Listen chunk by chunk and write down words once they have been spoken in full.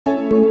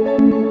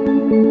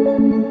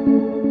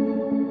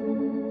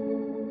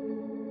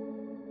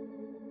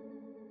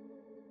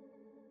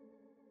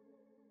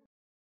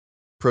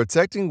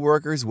Protecting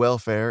workers'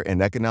 welfare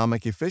and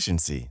economic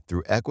efficiency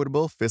through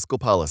equitable fiscal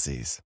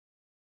policies.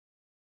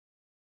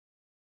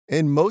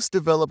 In most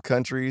developed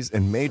countries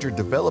and major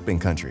developing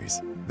countries,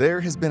 there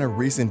has been a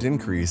recent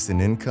increase in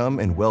income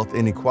and wealth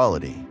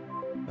inequality.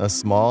 A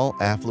small,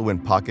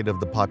 affluent pocket of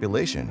the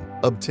population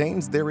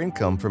obtains their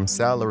income from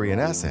salary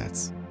and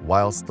assets,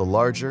 whilst the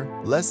larger,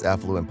 less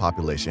affluent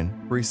population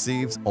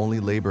receives only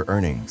labor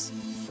earnings.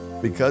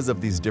 Because of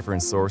these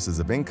different sources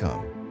of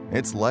income,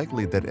 it's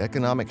likely that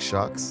economic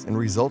shocks and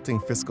resulting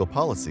fiscal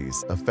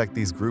policies affect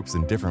these groups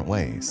in different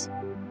ways.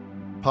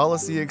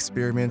 Policy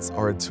experiments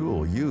are a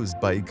tool used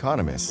by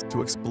economists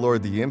to explore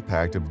the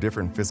impact of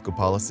different fiscal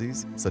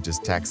policies, such as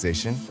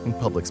taxation and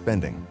public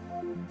spending.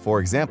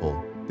 For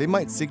example, they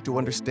might seek to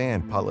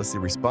understand policy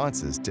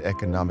responses to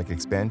economic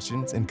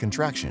expansions and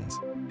contractions,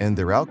 and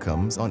their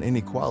outcomes on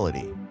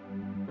inequality.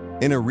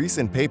 In a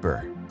recent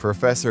paper,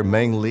 Professor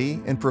Meng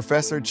Li and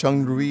Professor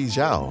Cheng-Rui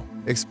Zhao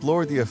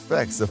explored the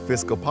effects of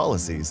fiscal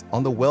policies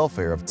on the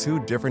welfare of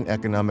two different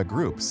economic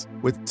groups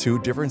with two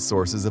different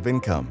sources of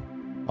income: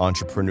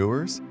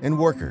 entrepreneurs and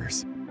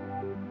workers.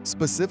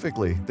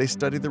 Specifically, they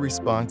studied the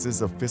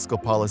responses of fiscal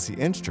policy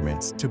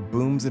instruments to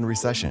booms and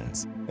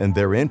recessions and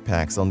their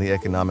impacts on the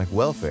economic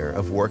welfare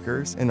of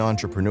workers and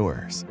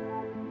entrepreneurs.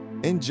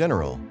 In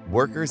general,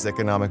 workers'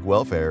 economic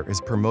welfare is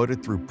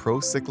promoted through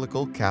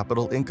pro-cyclical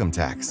capital income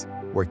tax,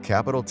 where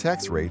capital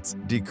tax rates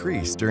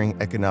decrease during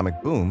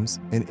economic booms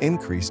and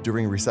increase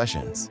during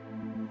recessions.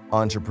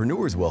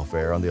 Entrepreneurs'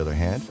 welfare, on the other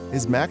hand,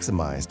 is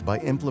maximized by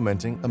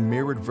implementing a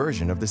mirrored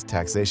version of this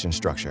taxation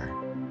structure.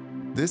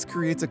 This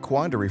creates a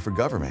quandary for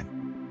government.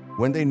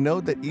 When they know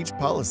that each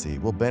policy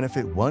will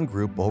benefit one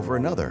group over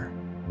another,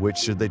 which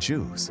should they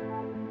choose?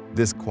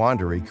 This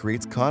quandary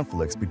creates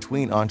conflicts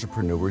between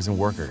entrepreneurs and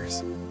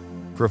workers.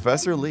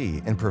 Professor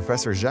Li and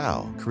Professor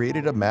Zhao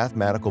created a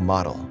mathematical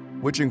model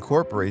which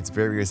incorporates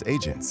various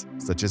agents,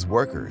 such as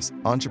workers,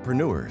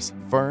 entrepreneurs,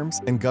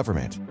 firms, and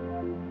government.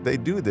 They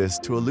do this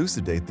to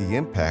elucidate the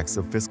impacts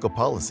of fiscal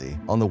policy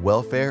on the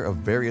welfare of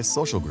various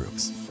social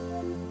groups.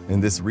 In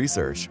this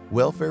research,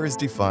 welfare is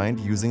defined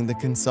using the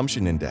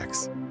consumption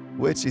index,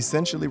 which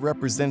essentially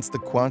represents the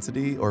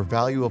quantity or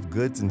value of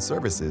goods and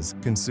services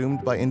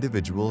consumed by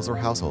individuals or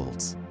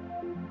households.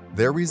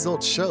 Their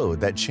results show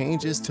that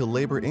changes to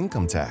labor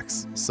income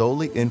tax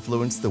solely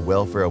influence the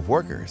welfare of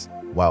workers,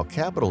 while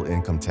capital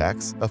income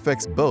tax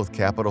affects both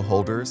capital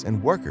holders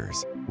and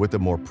workers, with a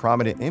more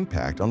prominent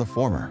impact on the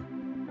former.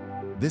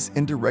 This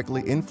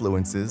indirectly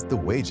influences the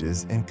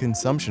wages and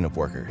consumption of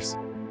workers.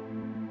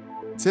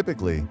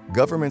 Typically,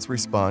 governments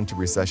respond to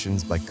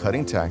recessions by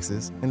cutting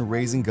taxes and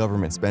raising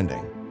government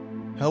spending.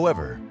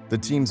 However, the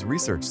team's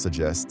research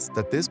suggests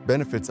that this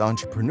benefits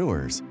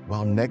entrepreneurs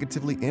while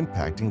negatively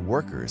impacting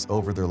workers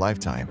over their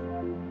lifetime.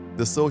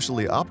 The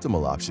socially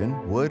optimal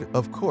option would,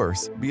 of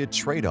course, be a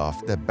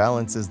trade-off that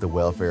balances the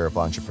welfare of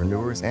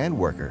entrepreneurs and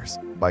workers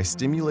by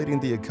stimulating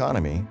the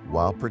economy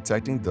while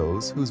protecting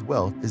those whose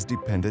wealth is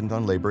dependent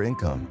on labor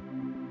income.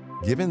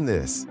 Given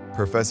this,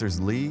 Professors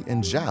Li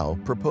and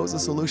Zhao propose a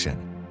solution.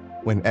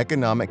 When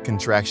economic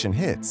contraction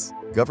hits,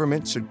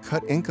 government should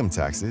cut income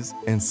taxes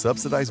and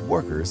subsidize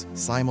workers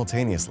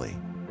simultaneously.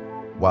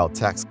 While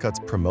tax cuts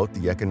promote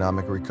the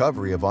economic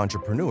recovery of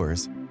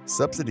entrepreneurs,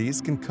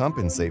 subsidies can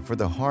compensate for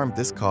the harm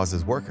this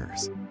causes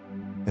workers.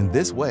 In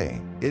this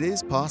way, it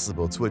is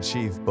possible to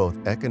achieve both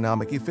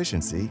economic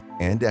efficiency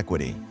and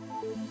equity.